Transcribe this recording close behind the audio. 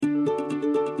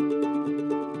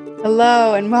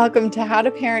Hello, and welcome to How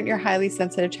to Parent Your Highly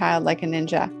Sensitive Child Like a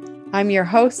Ninja. I'm your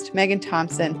host, Megan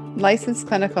Thompson, licensed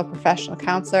clinical professional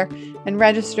counselor and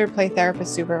registered play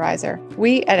therapist supervisor.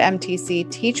 We at MTC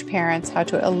teach parents how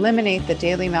to eliminate the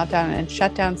daily meltdown and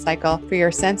shutdown cycle for your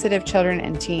sensitive children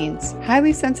and teens.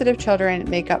 Highly sensitive children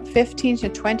make up 15 to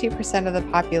 20% of the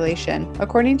population,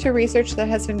 according to research that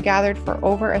has been gathered for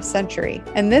over a century.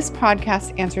 And this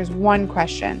podcast answers one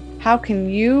question: how can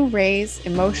you raise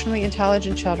emotionally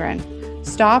intelligent children,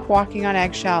 stop walking on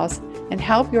eggshells, and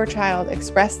help your child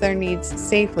express their needs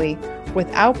safely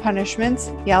without punishments,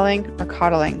 yelling, or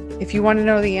coddling? If you want to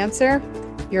know the answer,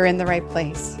 you're in the right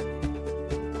place.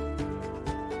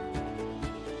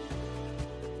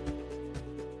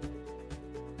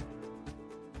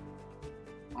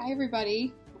 Hi,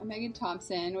 everybody. I'm Megan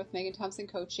Thompson with Megan Thompson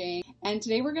Coaching, and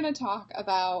today we're going to talk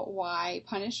about why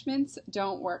punishments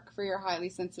don't work for your highly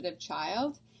sensitive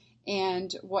child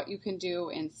and what you can do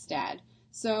instead.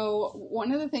 So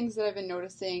one of the things that I've been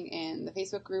noticing in the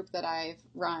Facebook group that I've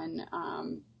run,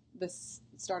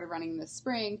 started running this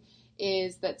spring,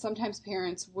 is that sometimes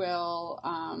parents will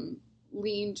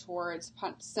lean towards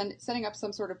setting up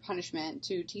some sort of punishment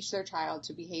to teach their child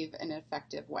to behave in an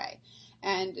effective way.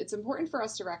 And it's important for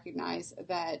us to recognize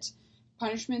that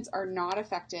punishments are not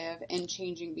effective in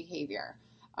changing behavior.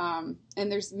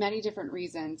 And there's many different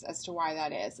reasons as to why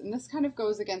that is. And this kind of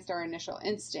goes against our initial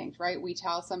instinct, right? We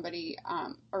tell somebody,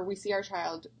 or we see our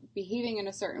child behaving in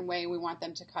a certain way, we want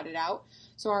them to cut it out.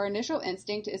 So our initial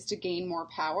instinct is to gain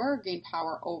power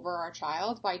over our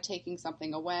child by taking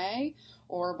something away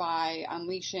or by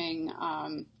unleashing,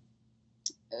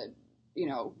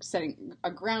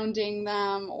 grounding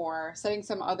them or setting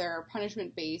some other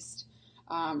punishment-based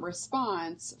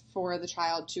response for the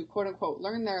child to quote unquote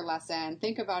learn their lesson,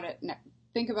 think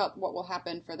about what will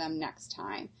happen for them next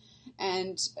time.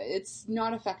 And it's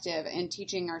not effective in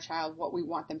teaching our child what we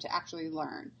want them to actually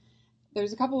learn.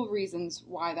 There's a couple of reasons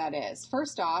why that is.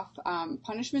 First off,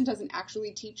 punishment doesn't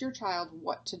actually teach your child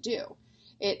what to do.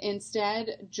 It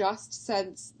instead just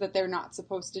says that they're not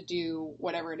supposed to do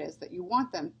whatever it is that you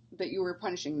want them, that you were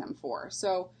punishing them for.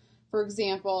 So, for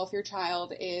example, if your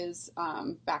child is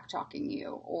back-talking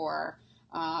you or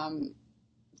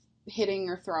hitting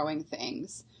or throwing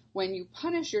things, when you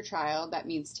punish your child, that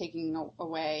means taking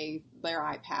away their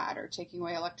iPad or taking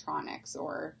away electronics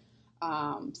or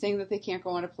saying that they can't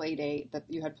go on a play date that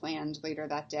you had planned later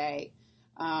that day.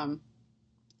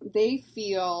 They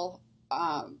feel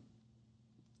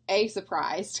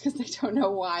surprised because they don't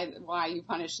know why you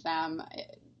punish them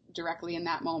directly in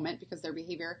that moment because their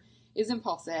behavior is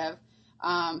impulsive,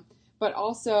 but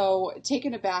also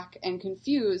taken aback and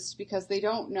confused because they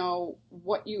don't know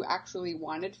what you actually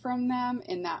wanted from them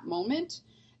in that moment.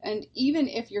 And even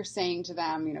if you're saying to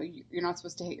them, you're not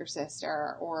supposed to hit your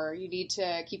sister or you need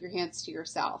to keep your hands to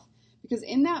yourself, because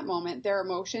in that moment, their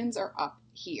emotions are up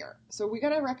here. So we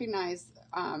got to recognize,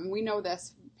 we know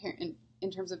this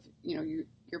in terms of, you're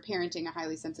parenting a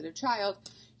highly sensitive child,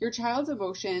 your child's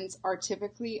emotions are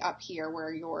typically up here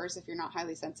where yours, if you're not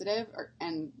highly sensitive,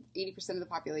 and 80% of the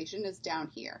population is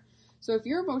down here. So if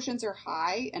your emotions are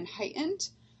high and heightened,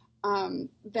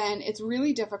 then it's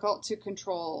really difficult to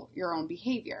control your own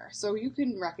behavior. So you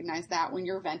can recognize that when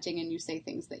you're venting and you say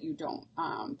things that you don't,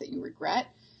 that you regret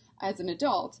as an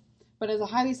adult. But as a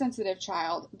highly sensitive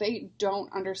child, they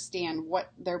don't understand what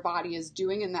their body is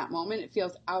doing in that moment. It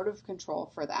feels out of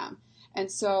control for them.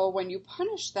 And so when you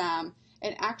punish them,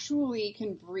 it actually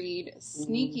can breed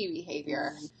sneaky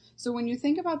behavior. So when you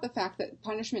think about the fact that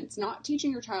punishment's not teaching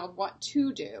your child what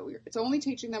to do, it's only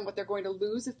teaching them what they're going to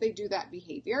lose if they do that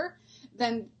behavior,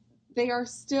 then they are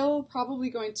still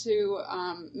probably going to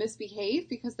misbehave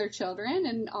because they're children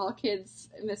and all kids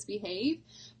misbehave,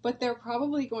 but they're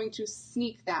probably going to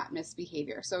sneak that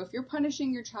misbehavior. So if you're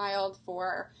punishing your child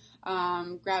for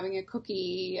grabbing a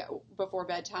cookie before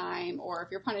bedtime, or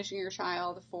if you're punishing your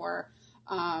child for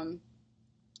or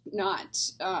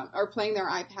playing their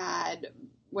iPad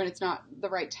when it's not the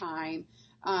right time,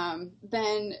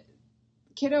 then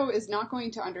kiddo is not going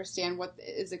to understand what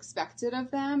is expected of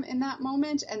them in that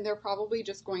moment, and they're probably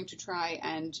just going to try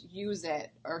and use it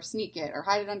or sneak it or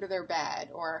hide it under their bed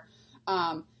or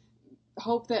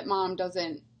hope that mom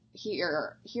doesn't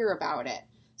hear about it.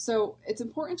 So it's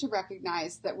important to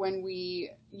recognize that when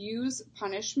we use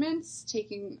punishments,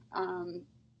 taking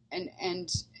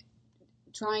and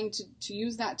trying to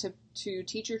use that to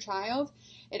teach your child,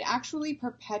 it actually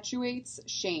perpetuates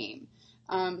shame.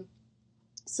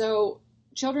 So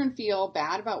children feel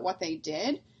bad about what they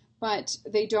did, but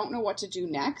they don't know what to do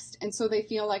next, and so they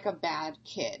feel like a bad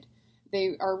kid.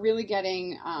 They are really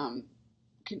getting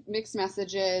mixed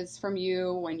messages from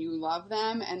you when you love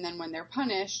them, and then when they're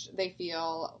punished, they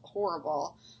feel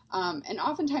horrible. And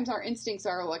oftentimes our instincts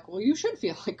are like, well, you should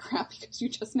feel like crap because you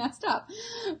just messed up.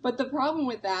 But the problem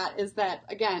with that is that,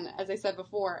 again, as I said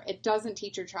before, it doesn't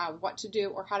teach your child what to do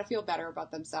or how to feel better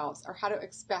about themselves or how to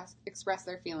express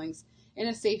their feelings in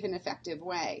a safe and effective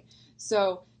way.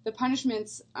 So the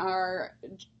punishments are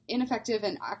ineffective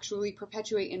and actually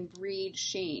perpetuate and breed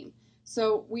shame.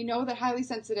 So we know that highly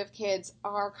sensitive kids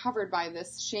are covered by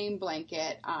this shame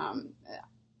blanket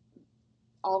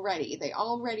already. They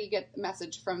already get the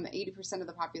message from the 80% of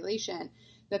the population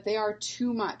that they are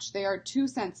too much. They are too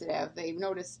sensitive. They've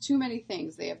noticed too many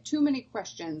things. They have too many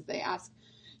questions. They ask,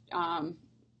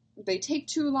 they take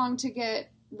too long to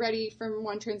get ready from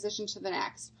one transition to the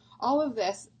next. All of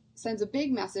this sends a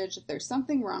big message that there's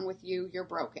something wrong with you, you're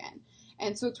broken.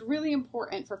 And so it's really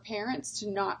important for parents to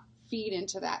not feed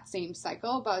into that same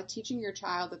cycle by teaching your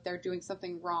child that they're doing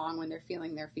something wrong when they're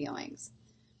feeling their feelings.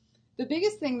 The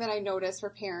biggest thing that I notice for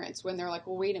parents when they're like,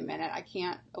 well, wait a minute, I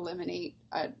can't eliminate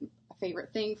a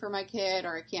favorite thing for my kid,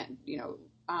 or I can't,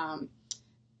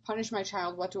 punish my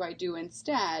child, what do I do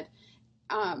instead?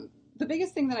 The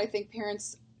biggest thing that I think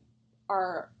parents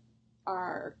are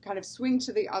kind of swing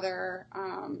to the other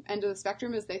end of the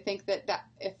spectrum is they think that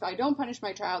if I don't punish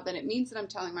my child, then it means that I'm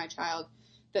telling my child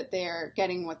that they're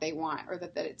getting what they want, or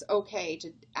that it's okay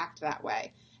to act that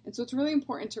way. And so it's really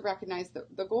important to recognize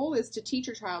that the goal is to teach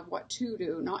your child what to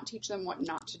do, not teach them what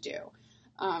not to do.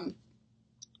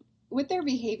 With their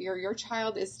behavior, your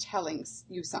child is telling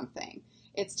you something.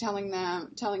 It's telling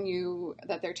you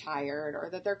that they're tired, or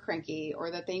that they're cranky,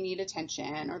 or that they need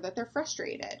attention, or that they're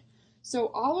frustrated. So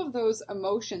all of those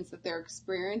emotions that they're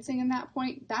experiencing in that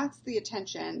point, that's the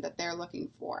attention that they're looking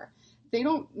for. They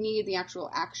don't need the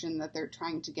actual action that they're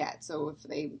trying to get. So if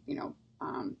they,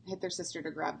 hit their sister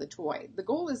to grab the toy, the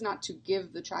goal is not to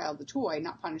give the child the toy,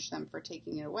 not punish them for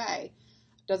taking it away.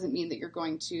 Doesn't mean that you're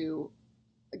going to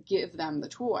give them the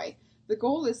toy. The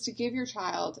goal is to give your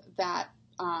child that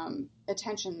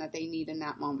attention that they need in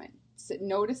that moment. So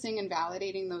noticing and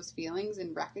validating those feelings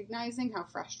and recognizing how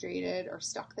frustrated or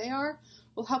stuck they are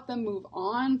will help them move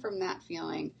on from that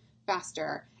feeling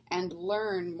faster and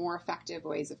learn more effective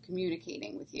ways of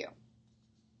communicating with you.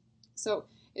 So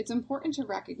it's important to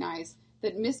recognize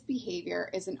that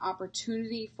misbehavior is an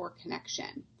opportunity for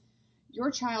connection. Your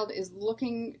child is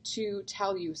looking to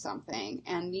tell you something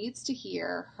and needs to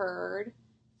hear, heard,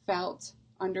 felt,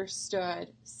 understood,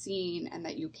 seen, and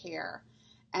that you care.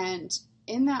 And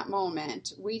in that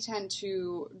moment, we tend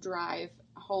to drive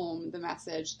home the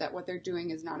message that what they're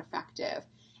doing is not effective.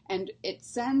 And it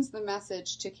sends the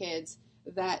message to kids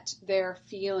that their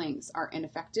feelings are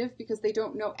ineffective because they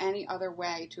don't know any other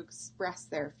way to express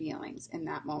their feelings in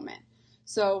that moment.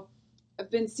 So I've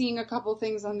been seeing a couple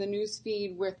things on the news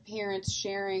feed with parents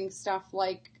sharing stuff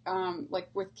like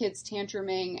with kids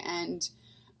tantruming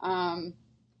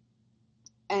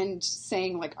and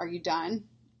saying like, are you done?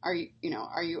 Are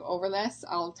you over this?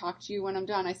 I'll talk to you when I'm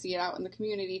done. I see it out in the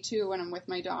community too when I'm with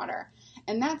my daughter.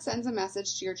 And that sends a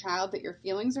message to your child that your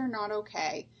feelings are not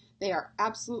okay. They are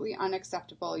absolutely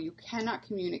unacceptable. You cannot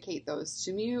communicate those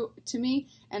to me,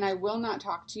 and I will not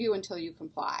talk to you until you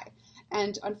comply.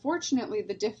 And unfortunately,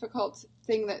 the difficult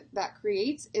thing that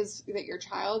creates is that your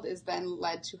child is then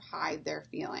led to hide their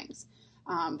feelings.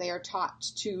 They are taught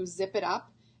to zip it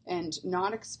up and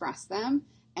not express them,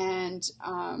 and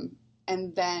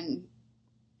then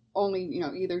only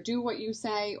either do what you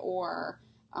say or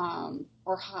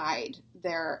hide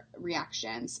their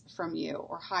reactions from you,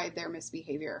 or hide their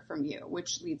misbehavior from you,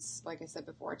 which leads, like I said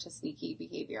before, to sneaky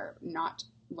behavior, not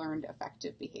learned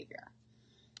effective behavior.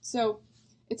 So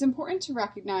it's important to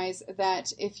recognize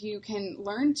that if you can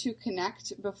learn to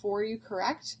connect before you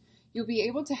correct, you'll be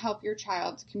able to help your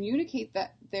child communicate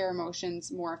their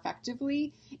emotions more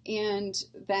effectively, and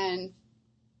then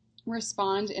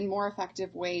respond in more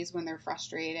effective ways when they're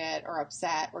frustrated or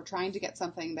upset or trying to get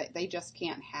something that they just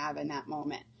can't have in that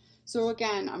moment. So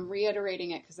again, I'm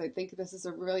reiterating it because I think this is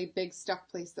a really big stuck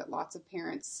place that lots of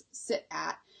parents sit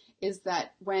at, is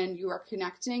that when you are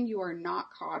connecting, you are not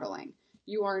coddling.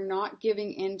 You are not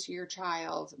giving in to your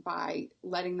child by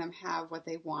letting them have what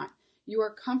they want. You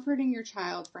are comforting your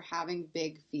child for having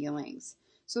big feelings.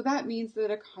 So that means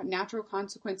that a natural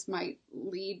consequence might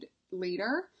lead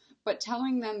later, but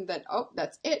telling them that, oh,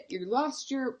 that's it, you lost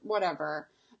your whatever,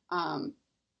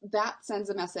 that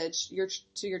sends a message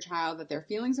to your child that their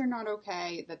feelings are not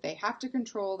okay, that they have to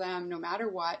control them no matter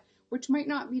what, which might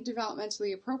not be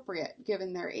developmentally appropriate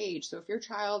given their age. So if your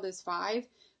child is 5,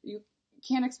 you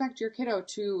can't expect your kiddo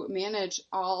to manage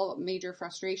all major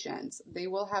frustrations. They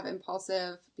will have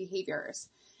impulsive behaviors.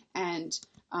 And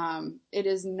it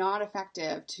is not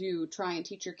effective to try and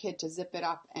teach your kid to zip it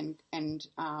up and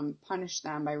punish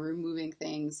them by removing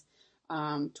things,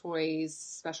 toys,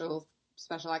 special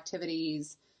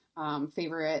activities,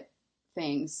 favorite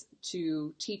things,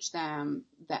 to teach them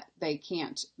that they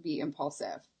can't be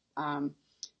impulsive.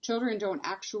 Children don't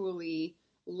actually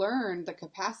learn the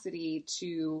capacity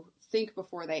to think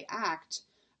before they act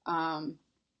when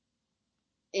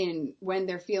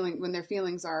their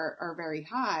feelings are very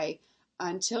high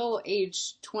until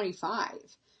age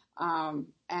 25.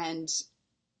 And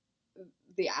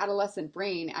the adolescent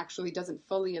brain actually doesn't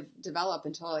fully develop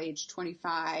until age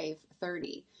 25,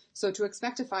 30. So to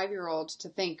expect a 5-year-old to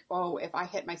think, oh, if I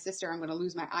hit my sister, I'm going to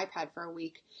lose my iPad for a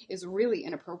week, is really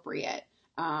inappropriate.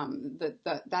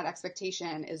 That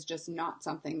expectation is just not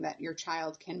something that your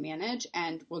child can manage,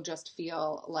 and will just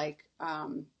feel like a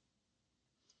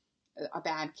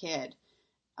bad kid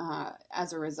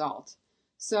as a result.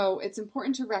 So it's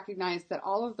important to recognize that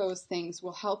all of those things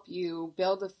will help you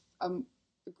build a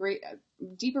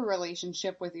deeper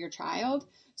relationship with your child,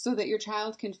 so that your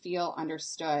child can feel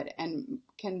understood and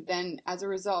can then, as a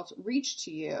result, reach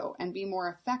to you and be more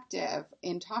effective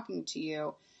in talking to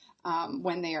you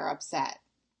when they are upset.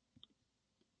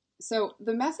 So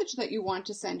the message that you want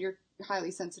to send your highly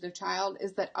sensitive child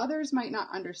is that others might not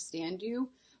understand you,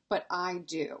 but I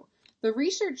do. The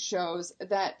research shows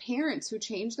that parents who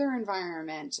change their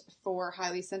environment for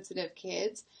highly sensitive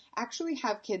kids actually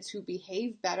have kids who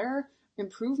behave better,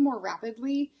 improve more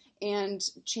rapidly, and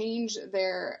change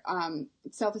their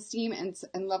self-esteem and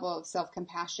level of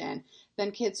self-compassion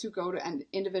than kids who go to an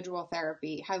individual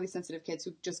therapy, highly sensitive kids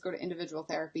who just go to individual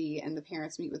therapy and the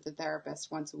parents meet with the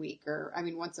therapist once a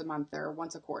month or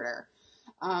once a quarter.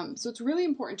 So it's really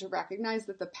important to recognize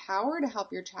that the power to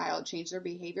help your child change their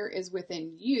behavior is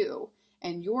within you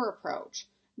and your approach,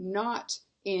 not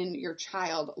in your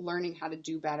child learning how to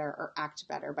do better or act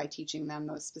better by teaching them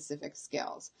those specific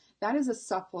skills. That is a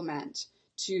supplement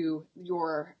to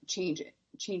your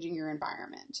changing your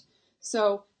environment.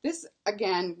 So this,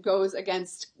 again, goes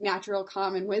against natural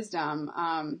common wisdom.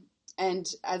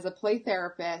 And as a play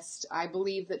therapist, I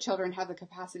believe that children have the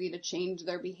capacity to change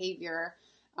their behavior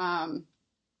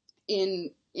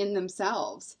in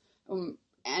themselves.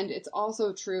 And it's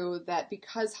also true that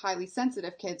because highly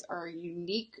sensitive kids are a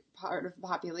unique part of the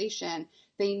population,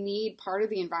 they need part of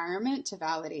the environment to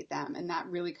validate them. And that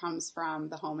really comes from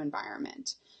the home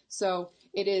environment. So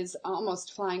it is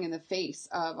almost flying in the face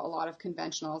of a lot of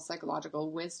conventional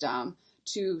psychological wisdom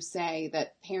to say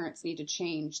that parents need to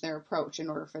change their approach in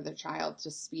order for the child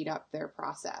to speed up their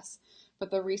process.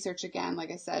 But the research, again,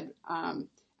 like I said,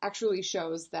 actually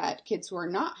shows that kids who are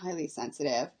not highly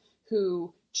sensitive,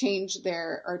 who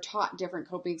are taught different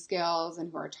coping skills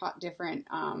and who are taught different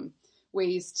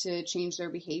ways to change their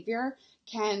behavior,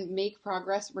 can make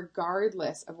progress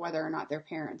regardless of whether or not their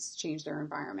parents change their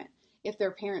environment. If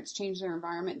their parents change their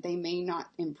environment, they may not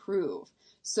improve.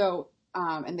 So,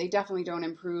 and they definitely don't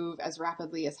improve as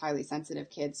rapidly as highly sensitive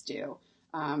kids do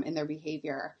in their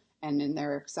behavior and in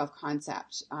their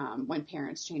self-concept when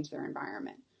parents change their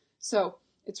environment. So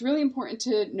it's really important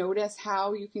to notice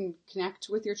how you can connect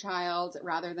with your child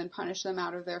rather than punish them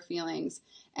out of their feelings.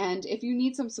 And if you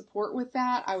need some support with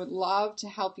that, I would love to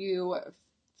help you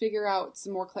figure out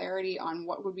some more clarity on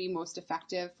what would be most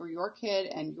effective for your kid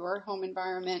and your home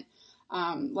environment.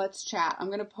 Let's chat. I'm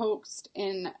going to post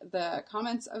in the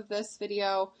comments of this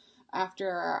video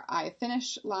after I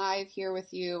finish live here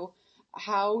with you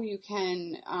how you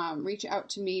can reach out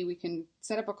to me. We can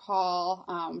set up a call,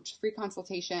 which is free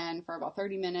consultation for about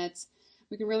 30 minutes.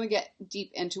 We can really get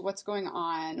deep into what's going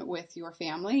on with your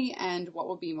family and what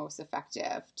will be most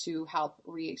effective to help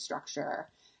restructure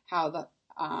how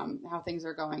things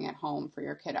are going at home for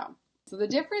your kiddo. So the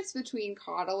difference between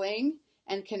coddling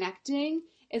and connecting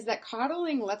is that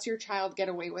coddling lets your child get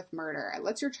away with murder. It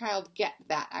lets your child get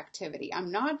that activity.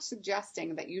 I'm not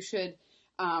suggesting that you should,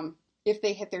 if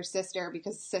they hit their sister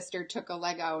because sister took a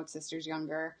Lego and sister's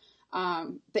younger,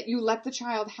 that you let the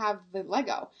child have the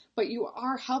Lego. But you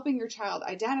are helping your child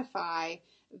identify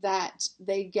that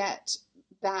they get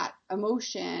that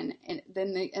emotion, and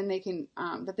then they can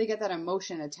that they get that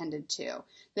emotion attended to.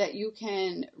 That you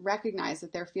can recognize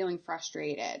that they're feeling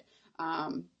frustrated.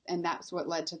 And that's what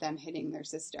led to them hitting their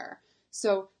sister.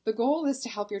 So the goal is to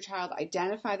help your child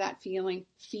identify that feeling,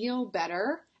 feel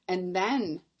better, and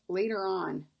then later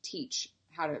on teach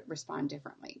how to respond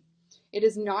differently. It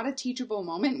is not a teachable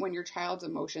moment when your child's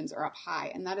emotions are up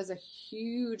high. And that is a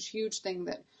huge, huge thing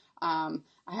that I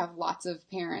have lots of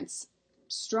parents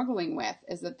struggling with,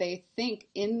 is that they think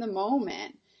in the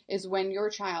moment is when your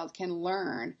child can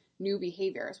learn new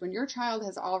behaviors. When your child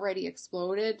has already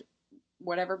exploded,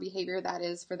 whatever behavior that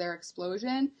is for their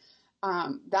explosion,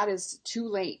 that is too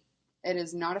late. It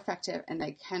is not effective and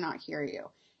they cannot hear you.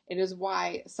 It is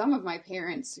why some of my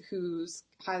parents whose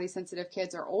highly sensitive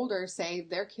kids are older say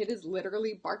their kid is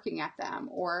literally barking at them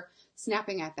or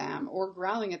snapping at them or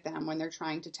growling at them when they're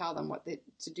trying to tell them what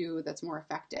to do that's more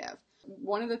effective.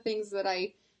 One of the things that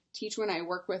I teach when I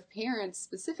work with parents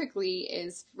specifically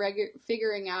is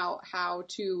figuring out how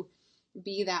to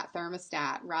be that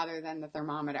thermostat rather than the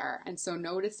thermometer. And so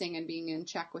noticing and being in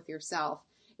check with yourself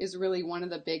is really one of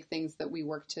the big things that we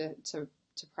work to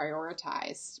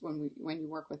prioritize when you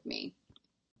work with me.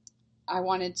 I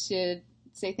wanted to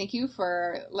say thank you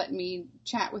for letting me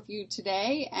chat with you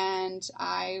today, and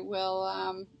I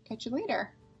will catch you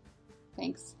later.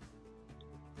 Thanks.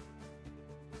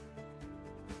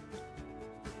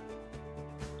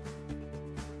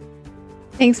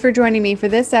 Thanks for joining me for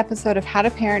this episode of How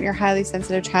to Parent Your Highly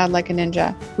Sensitive Child Like a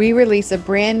Ninja. We release a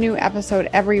brand new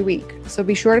episode every week, so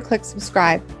be sure to click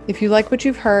subscribe. If you like what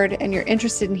you've heard and you're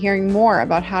interested in hearing more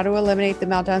about how to eliminate the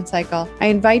meltdown cycle, I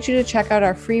invite you to check out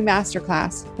our free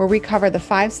masterclass, where we cover the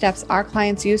 5 steps our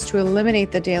clients use to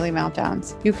eliminate the daily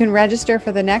meltdowns. You can register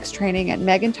for the next training at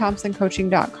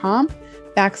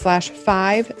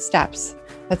meganthompsoncoaching.com/5 steps.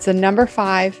 That's the number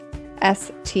 5,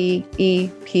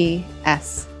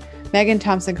 STEPS.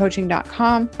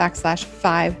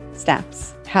 meganthompsoncoaching.com/5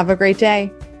 steps. Have a great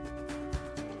day.